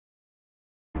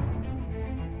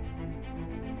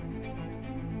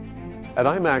At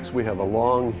IMAX, we have a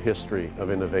long history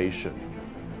of innovation.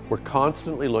 We're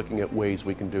constantly looking at ways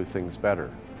we can do things better.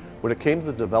 When it came to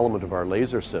the development of our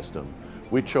laser system,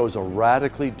 we chose a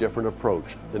radically different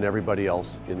approach than everybody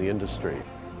else in the industry.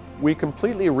 We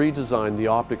completely redesigned the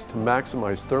optics to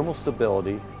maximize thermal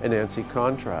stability and ANSI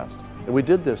contrast. And we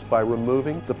did this by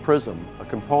removing the prism, a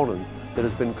component that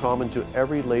has been common to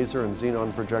every laser and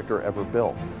xenon projector ever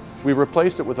built. We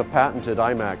replaced it with a patented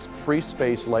IMAX free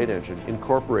space light engine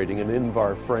incorporating an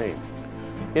INVAR frame.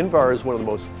 INVAR is one of the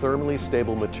most thermally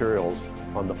stable materials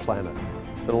on the planet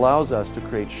that allows us to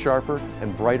create sharper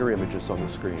and brighter images on the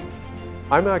screen.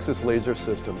 IMAX's laser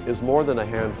system is more than a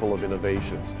handful of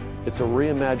innovations. It's a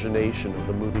reimagination of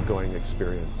the movie-going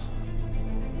experience.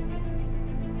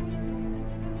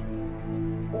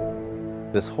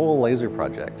 This whole laser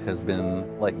project has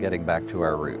been like getting back to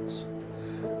our roots.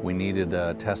 We needed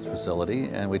a test facility,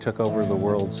 and we took over the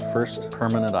world's first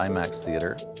permanent IMAX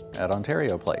theater at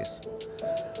Ontario Place.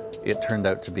 It turned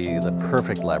out to be the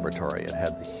perfect laboratory. It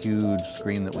had the huge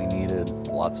screen that we needed,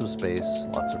 lots of space,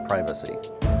 lots of privacy.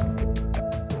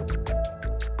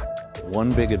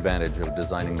 One big advantage of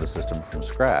designing the system from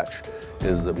scratch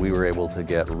is that we were able to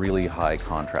get really high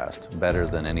contrast, better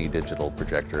than any digital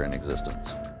projector in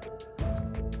existence.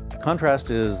 Contrast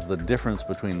is the difference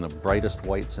between the brightest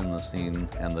whites in the scene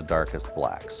and the darkest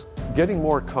blacks. Getting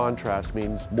more contrast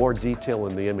means more detail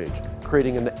in the image,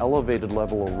 creating an elevated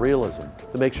level of realism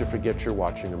that makes you forget you're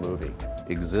watching a movie.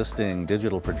 Existing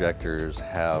digital projectors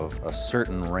have a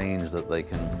certain range that they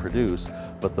can produce,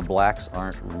 but the blacks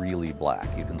aren't really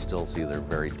black. You can still see they're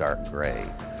very dark gray.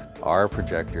 Our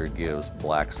projector gives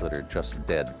blacks that are just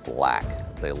dead black.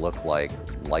 They look like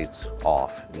lights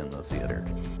off in the theater.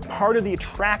 Part of the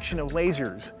attraction of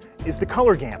lasers is the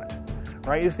color gamut,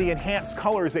 right? Is the enhanced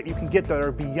colors that you can get that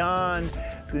are beyond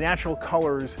the natural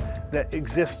colors that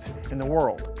exist in the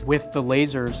world. With the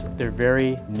lasers, they're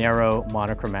very narrow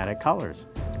monochromatic colors.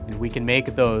 And we can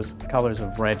make those colors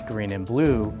of red, green, and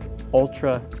blue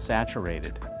ultra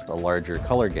saturated. A larger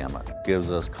color gamut gives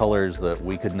us colors that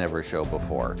we could never show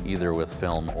before, either with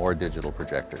film or digital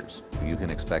projectors. You can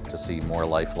expect to see more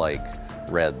lifelike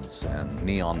reds and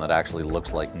neon that actually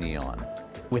looks like neon.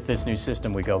 With this new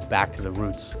system, we go back to the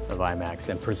roots of IMAX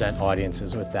and present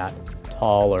audiences with that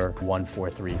taller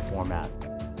 1:4:3 format.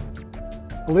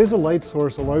 A laser light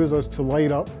source allows us to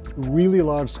light up really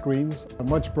large screens,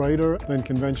 much brighter than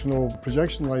conventional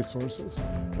projection light sources.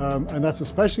 And that's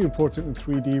especially important in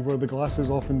 3D where the glasses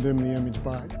often dim the image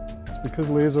back. Because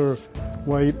laser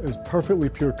light is perfectly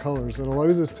pure colors, it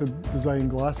allows us to design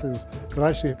glasses that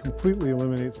actually completely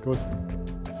eliminates ghosting.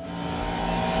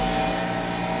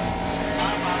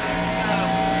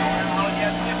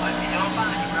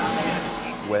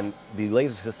 When the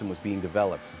laser system was being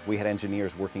developed, we had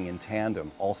engineers working in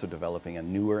tandem, also developing a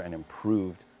newer and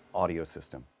improved audio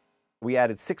system. We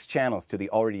added 6 channels to the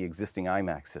already existing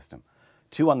IMAX system,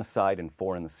 2 on the side and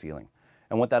 4 in the ceiling.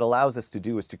 And what that allows us to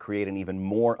do is to create an even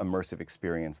more immersive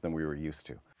experience than we were used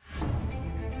to.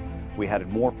 We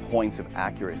added more points of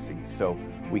accuracy, so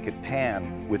we could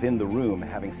pan within the room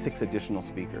having 6 additional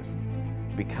speakers.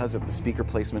 Because of the speaker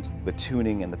placement, the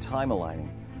tuning, and the time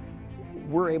aligning,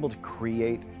 we're able to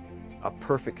create a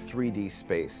perfect 3D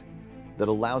space that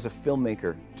allows a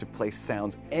filmmaker to place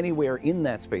sounds anywhere in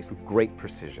that space with great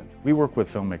precision. We work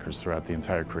with filmmakers throughout the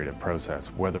entire creative process,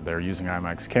 whether they're using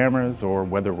IMAX cameras or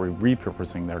whether we're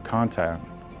repurposing their content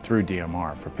through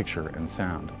DMR for picture and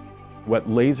sound. What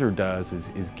laser does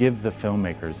is give the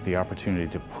filmmakers the opportunity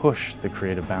to push the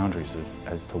creative boundaries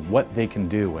as to what they can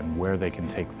do and where they can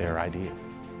take their ideas.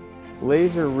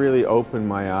 Laser really opened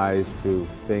my eyes to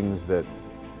things that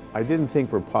I didn't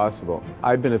think were possible.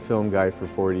 I've been a film guy for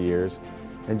 40 years,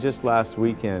 and just last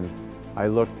weekend I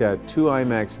looked at 2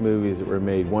 IMAX movies that were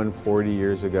made, one 40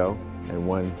 years ago and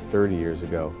one 30 years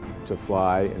ago, To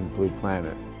Fly and Blue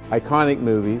Planet. Iconic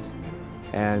movies,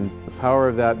 and the power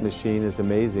of that machine is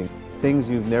amazing. Things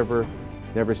you've never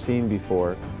seen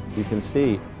before, you can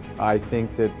see. I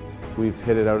think that we've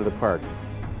hit it out of the park.